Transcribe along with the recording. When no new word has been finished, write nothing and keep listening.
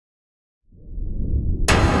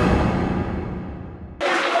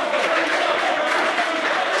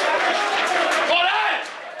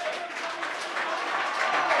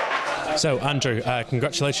So, Andrew,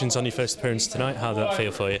 congratulations on your first appearance tonight. How did that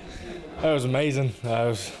feel for you? It was amazing.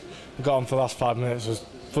 I got on for the last 5 minutes. It was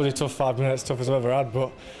bloody tough 5 minutes, toughest I've ever had,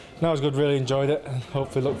 but no, it was good, really enjoyed it, and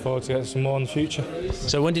hopefully look forward to getting some more in the future.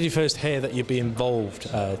 So when did you first hear that you'd be involved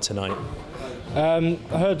tonight? I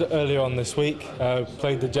heard earlier on this week,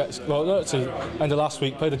 played the Jets, well, no, actually, end of last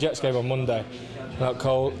week, played the Jets game on Monday. Got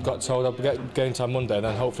told I'll be getting game time Monday, and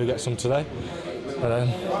then hopefully get some today. And then,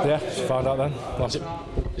 yeah, just found out then.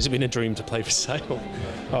 Has it been a dream to play for Sale?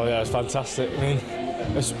 Oh yeah, it's fantastic. I mean,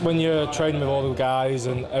 it's when you're training with all the guys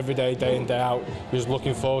and every day, day in, day out, you're just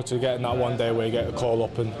looking forward to getting that one day where you get a call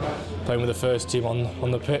up and playing with the first team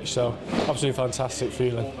on the pitch. So, absolutely fantastic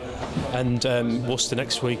feeling. And Worcester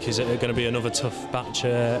next week, is it going to be another tough batch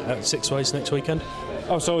at Six Ways next weekend?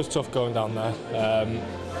 Oh, it's always tough going down there.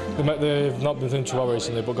 They've not been doing too well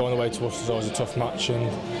recently, but going away to us is always a tough match.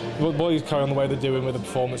 And boys carry on the way they're doing with the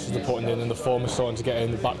performances they're putting in, and the form is starting to get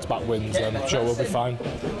in, the back-to-back wins, and I'm sure we'll be fine.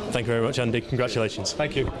 Thank you very much, Andy. Congratulations.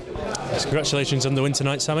 Thank you. Congratulations on the win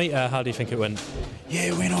tonight, Sammy. How do you think it went? Yeah,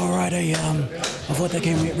 it went all right. I thought that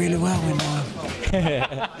game went really well.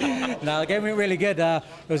 No, the game went really good. It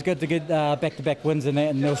was good to get back-to-back wins in that,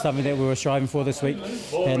 and that was something that we were striving for this week.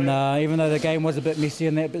 And even though the game was a bit messy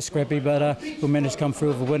and that, a bit scrappy, but we managed to come through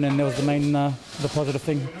with a win, and that was the main, the positive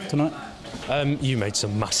thing tonight. You made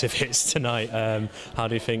some massive hits tonight. How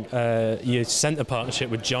do you think your centre partnership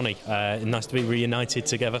with Johnny? Nice to be reunited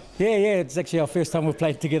together. Yeah, it's actually our first time we've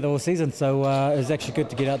played together all season, so it was actually good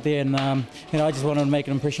to get out there. And I just wanted to make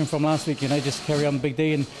an impression from last week. Just carry on Big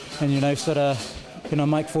D and sort of.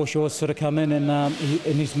 Mike Forshaw's sort of come in and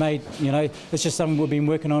he's made, it's just something we've been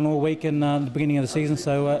working on all week in the beginning of the season,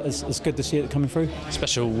 so it's good to see it coming through.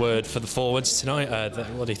 Special word for the forwards tonight.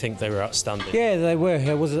 What do you think? They were outstanding. Yeah, they were.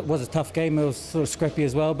 It was a tough game. It was sort of scrappy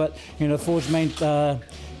as well, but the forwards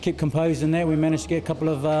kept composed in there. We managed to get a couple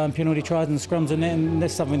of penalty tries and scrums in there, and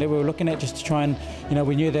that's something that we were looking at just to try and,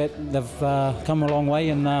 we knew that they've come a long way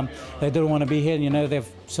and they didn't want to be here. They've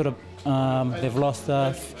sort of they've lost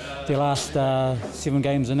their last 7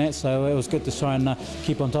 games in that, so it was good to try and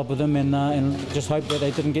keep on top of them and just hope that they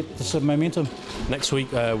didn't get the sort of momentum. Next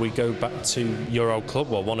week we go back to your old club,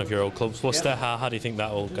 well, one of your old clubs, Worcester. Yeah. How do you think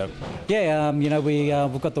that will go? Yeah,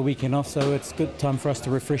 we've got the weekend off, so it's a good time for us to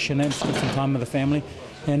refresh and spend some time with the family,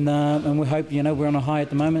 and we hope we're on a high at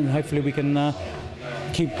the moment, and hopefully we can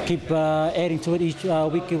keep adding to it each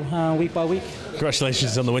week by week.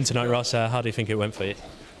 Congratulations on the win tonight, Ross. How do you think it went for you?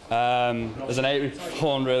 As an 8, we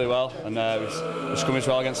performed really well, and we scrummaged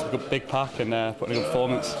well against a big pack and put in a good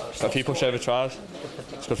performance. Got a few pushover tries.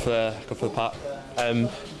 It's good for the pack.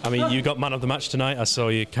 You got man of the match tonight. I saw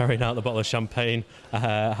you carrying out the bottle of champagne.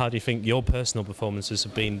 How do you think your personal performances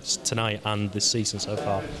have been tonight and this season so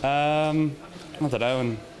far? I don't know,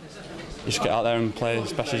 and you just get out there and play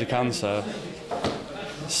as best as you can. So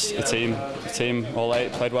the team, all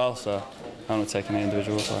 8 played well. So I don't want to take any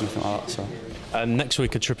individuals or anything like that. So. Next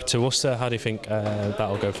week a trip to Worcester. How do you think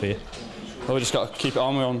that'll go for you? Well, we just got to keep it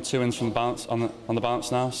on. We're on 2 wins from the bounce on the bounce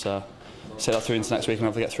now, so take that through into next week and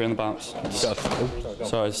hopefully get 3 on the bounce.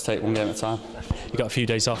 Sorry, just take one game at a time. You got a few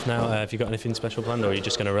days off now. Have you got anything special planned, or are you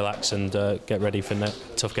just going to relax and get ready for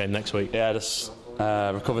tough game next week? Yeah, just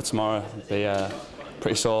recover tomorrow. Be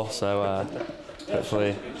pretty sore, so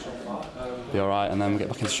hopefully be all right, and then we'll get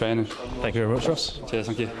back into training. Thank you very much, Ross. Cheers,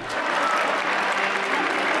 thank you.